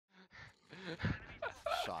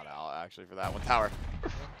actually, for that one. Tower.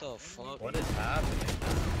 What the fuck? What is happening?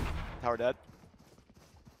 Tower dead.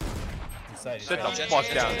 Inside, Sit the Jet, fuck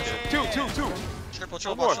jet, down, jet, dude. jet. Two.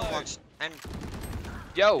 Triple more. box. And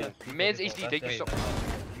Yo, Yeah, man's default, AC, thank you so.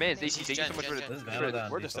 Man's AC, thank you so much for Jen, the.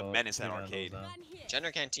 Jen. We're just a menace in arcade. Jen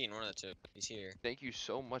or Canteen, one of the two. He's here. Thank you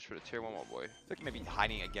so much for the tier 1, my boy. I think maybe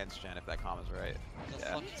hiding against Jen if that comment's right. What the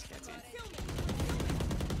Yeah, fuck? it's Canteen.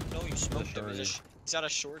 No, you smoked him. shorty. He's got a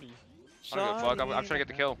shorty. I don't give a fuck. I'm trying to get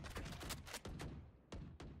the kill.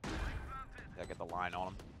 Yeah, get the line on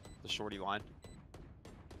him. The shorty line.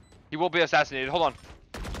 He will be assassinated. Hold on.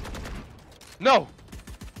 No.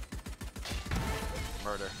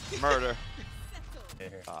 Murder.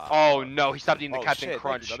 Oh no, he stopped eating the oh, Captain shit,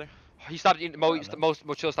 Crunch. thank you, He stopped eating Yeah,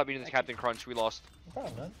 Mochila stopped eating the Captain Crunch. We lost. No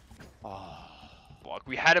problem, man. Oh, Fuck.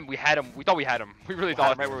 We had him. We thought we had him. We really we had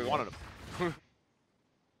thought. him right where we wanted him. I'm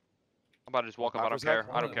about to just walk up. I don't Rockers care.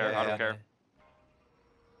 back? I don't care. I don't care.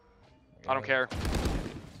 I don't care.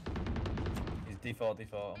 He's default.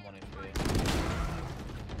 I'm on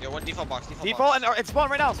HP. Yo, one default box. Default box. and it's spawn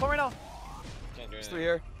right now. Can't do There's anything. 3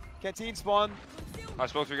 here. Canteen spawn. I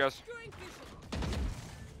spoke to you guys.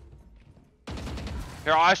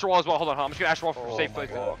 Here, I'll Astra wall as well. Hold on. I'm just gonna Astra wall for safe place.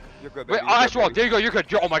 You're good, Wait, baby. I'll Astra wall. There you go. You're good.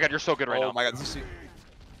 Oh my god, you're so good right Oh now. my god, this is.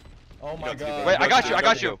 Oh my don't see god. Wait, I got you. I Go,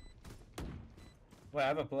 got go, you. Wait, I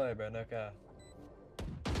have a play, bro. No cap.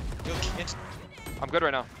 Yo, Kent. I'm good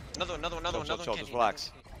right now. Another one. Chill, Canteen. just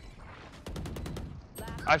relax.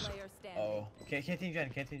 Oh. Canteen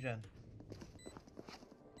Jen.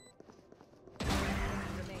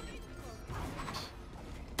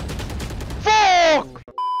 Fuck!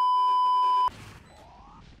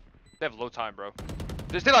 They have low time, bro.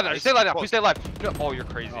 Just stay alive now. Just stay alive now. Please stay alive. No. Oh, you're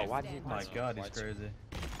crazy. Oh, why did you? Oh my god, he's crazy.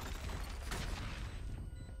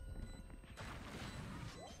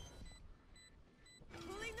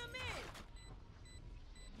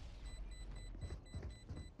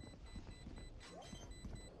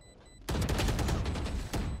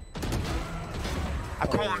 I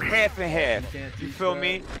call him half and half. Can't You teach feel that.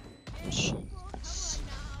 me?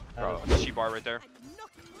 Bro, the She bar right there.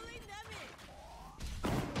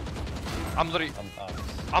 I'm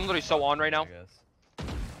literally so on right now. I guess.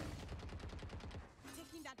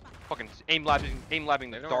 Fucking aim labbing the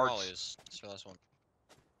They're going darts. Wallies. That's the last one.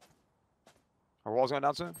 Our wall's going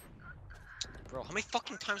down soon. Bro, how many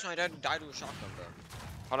fucking times have I died to a shotgun, bro?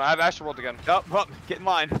 Hold on, I have Astra World again. Yup, get in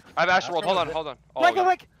line. I have Astra World. Hold on, Astra hold on. Oh, Blank, yeah.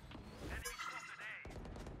 blank.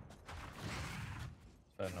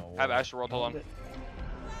 I don't know I have what. Astra World. Hold on.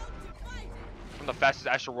 I'm the fastest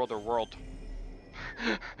Astra World in the world.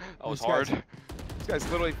 That was This guy's- hard. This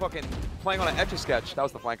guy's literally fucking playing on an Etch-a-Sketch. That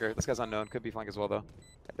was the flanker. This guy's unknown. Could be flank as well, though.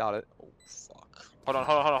 I doubt it. Oh, fuck. Hold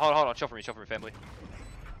on. Chill for me, family.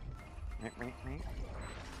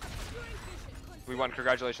 We won.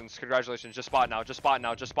 Congratulations. Just spot now.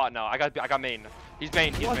 I got main. He's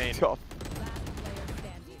main. What the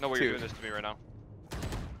No way Dude. you're doing this to me right now.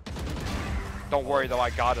 Don't worry though,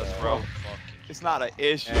 I got us, bro. Fuck. It's not an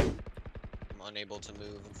issue. I'm unable to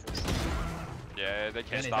move, unfortunately. Yeah, they can't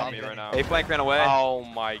Benny, stop Benny, me right now. A flank ran away. Oh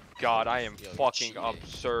my god, I am Yo, fucking cheating.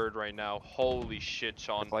 absurd right now. Holy shit,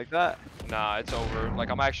 Sean. Like that. Nah, it's over. Like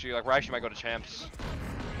we're actually might go to champs.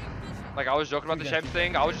 Like I was joking about the champs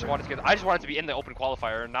thing. I just wanted to be in the open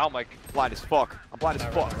qualifier, and now I'm like, Blind as fuck. I'm blind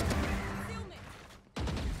as fuck.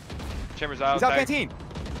 Chambers out. He's out tag. canteen.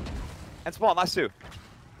 And spawn, last 2.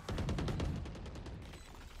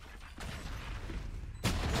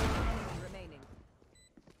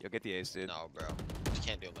 Yo, get the ace, dude. No, bro. You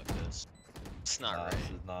can't do it like this. It's not Nah, right. this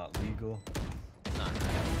is not legal. It's not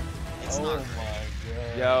right. It's Oh not my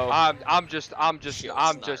right. god. Yo. I'm just, Yo, it's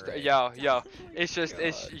not right. yo. It's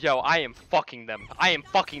just, yo. I am fucking them.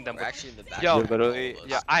 We're actually in the back. Yo. Literally,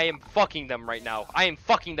 Yeah, I am fucking them right now. I am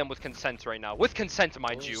fucking them with consent right now. With consent,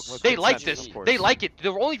 mind you. With They like consent, this. of course. They like it. The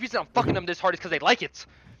only reason I'm fucking them this hard is because they like it.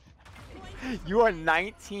 You are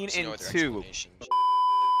 19 There's no and other 2. explanation.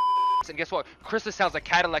 And guess what? Krista sounds like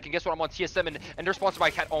Cadillac, and guess what? I'm on TSM, and they're sponsored by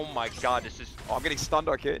Cat. Oh my god, this is. Oh, I'm getting stunned,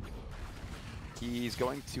 arcade. He's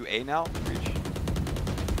going to A now. Reach.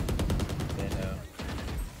 They know.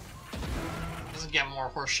 Doesn't get more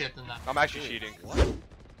horse shit than that. I'm actually cheating. What?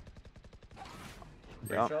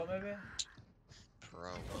 Yeah. Shot maybe? Bro.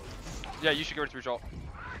 Yeah, you should go to result.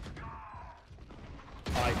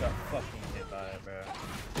 Oh, I got fucking hit by it, bro.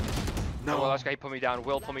 No. Well, last guy put me down.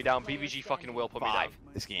 Will put me down. BBG fucking will put me down. 5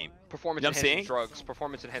 this game. Performance You know what I'm enhancing saying? drugs.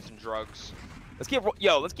 Performance enhancing drugs.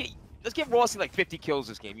 Let's get Rossi like 50 kills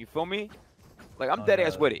this game. You feel me? Like I'm Oh, dead no.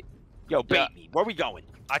 ass with it. Yo, bait Yeah. me. Where we going?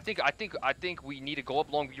 I think we need to go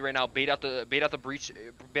up long B right now, bait out the breach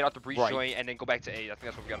Right. joint, and then go back to A. I think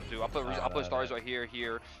that's what we gotta do. I'll put stars right here,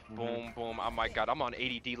 boom, boom. Oh my god, I'm on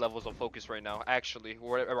 80D levels of focus right now. Actually,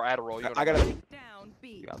 or Adderall. You know I gotta. Down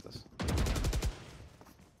B. You got this.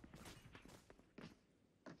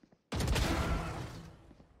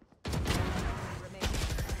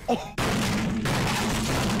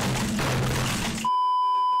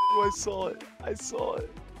 I saw it. I saw it.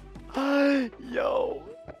 Yo.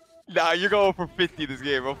 Nah, you're going for 50 this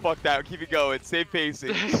game, bro. Fuck that. Keep it going. Same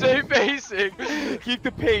pacing. Same basic. Keep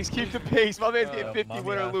the pace. Keep the pace. My man's getting 50, mommy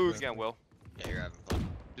win or asked lose. Again, Will. Yeah, you're having fun.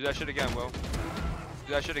 Do that shit again, Will.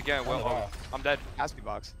 Do that shit again, Will. Oh, I'm dead. Ask me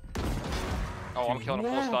box. Oh, I'm killing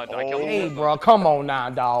him full stun. I killed him. Hey, bro, come on now,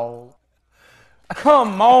 dog.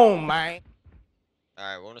 Come on, man.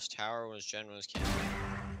 Alright, one was tower, one was gen, one was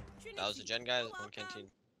canteen. That was the gen guy, one canteen.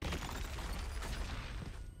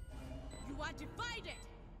 You are divided.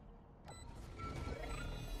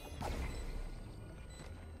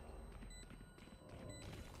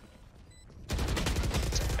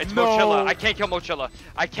 It's No. Mochilla. I can't kill Mochilla.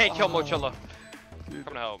 I can't kill Mochilla.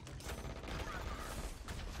 Come to help.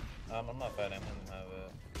 I'm not fighting. I'm gonna have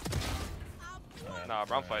it. Alright, Nah,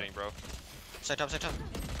 bro, I'm alright. fighting, bro. Side top, side top.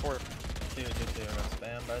 4. Two,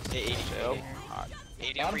 spam, guys. 80. Chill.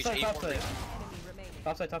 80 on Bottom breach, side, 80 top on side. breach. Enemy remaining.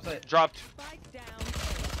 Top side, top side. Dropped. Spike down.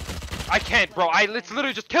 I can't, bro. Let's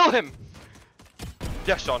literally just kill him.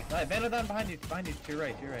 Yes, Sean. Alright, Vandal down behind you, to your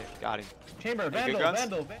right, to your right. Got him. Chamber, Any good Vandal, guns?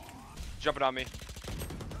 Vandal. Jumping on me.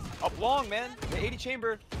 Up long, man. The 80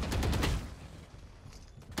 chamber.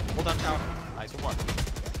 Hold on tower. Nice, one more.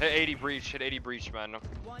 Hit 80 breach. Hit 80 breach, man.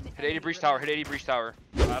 One Hit 80 enemy breach tower. Hit remaining. 80 breach tower.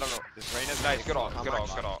 I don't know. This rain is Nice. Good all. Good all.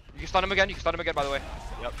 Good all. You can stun him again. You can stun him again, by the way.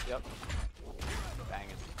 Yep, yep. Banging.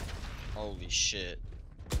 Holy shit.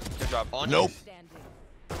 Good job. On Nope. Standing.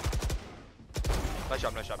 Nice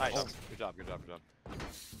job. Nice job. Nice Nice. job. Good job, good job, good job.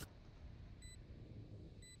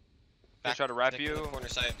 They try to wrap Stick in the you. corner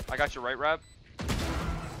side. I got your right wrap.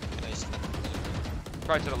 Nice.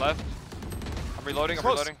 Try to the left. I'm reloading. I'm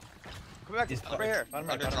Close. reloading. Come back. He's Over here. Bottom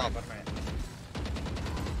right, Under bottom right, top. bottom right.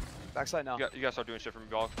 Backside now. You gotta start doing shit for me,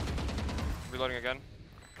 dog. Reloading again.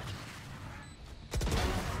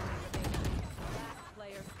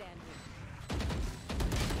 Player standing.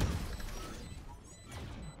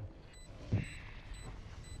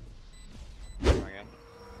 Again.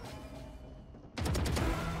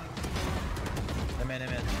 I'm in.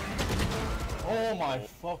 Oh my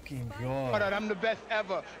fucking god. I'm the best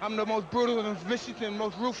ever. I'm the most brutal and vicious and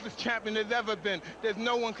most ruthless champion there's ever been. There's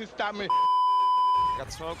no one can stop me. Got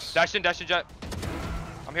the smokes. Dash in, Jet.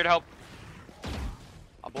 I'm here to help.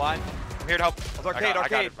 I'm blind. I'm here to help. That's I arcade, got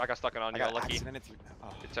arcade. it. I got stuck on I you. got Lucky. accident.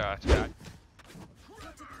 Oh. It's bad.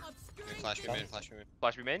 Flash me main, flash me main.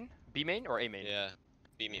 Flash B main? B main or A main? Yeah.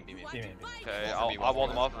 B main, B main. Okay, One for B, one I'll for wall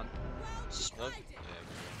B. them off. Smoke? Yeah.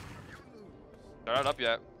 They're not up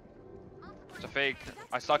yet. It's a fake.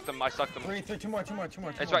 I sucked them. Three, two more.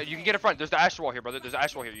 It's right. You can get in front. There's the Astra wall here, brother. There's the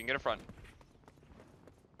Astra wall here. You can get in front.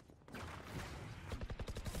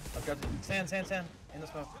 I've got sand. In the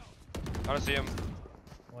smoke. I don't see him.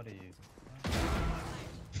 What are you?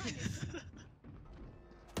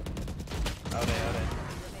 Out there.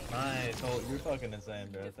 Nice. Oh, you're fucking insane,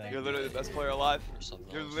 bro. Thank You're you. literally the best player alive. Or something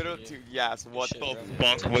You're else. literally Yeah. yes. What Shit, the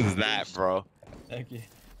bro. fuck was that, bro? Thank you.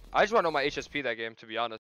 I just want to know my HSP that game, to be honest.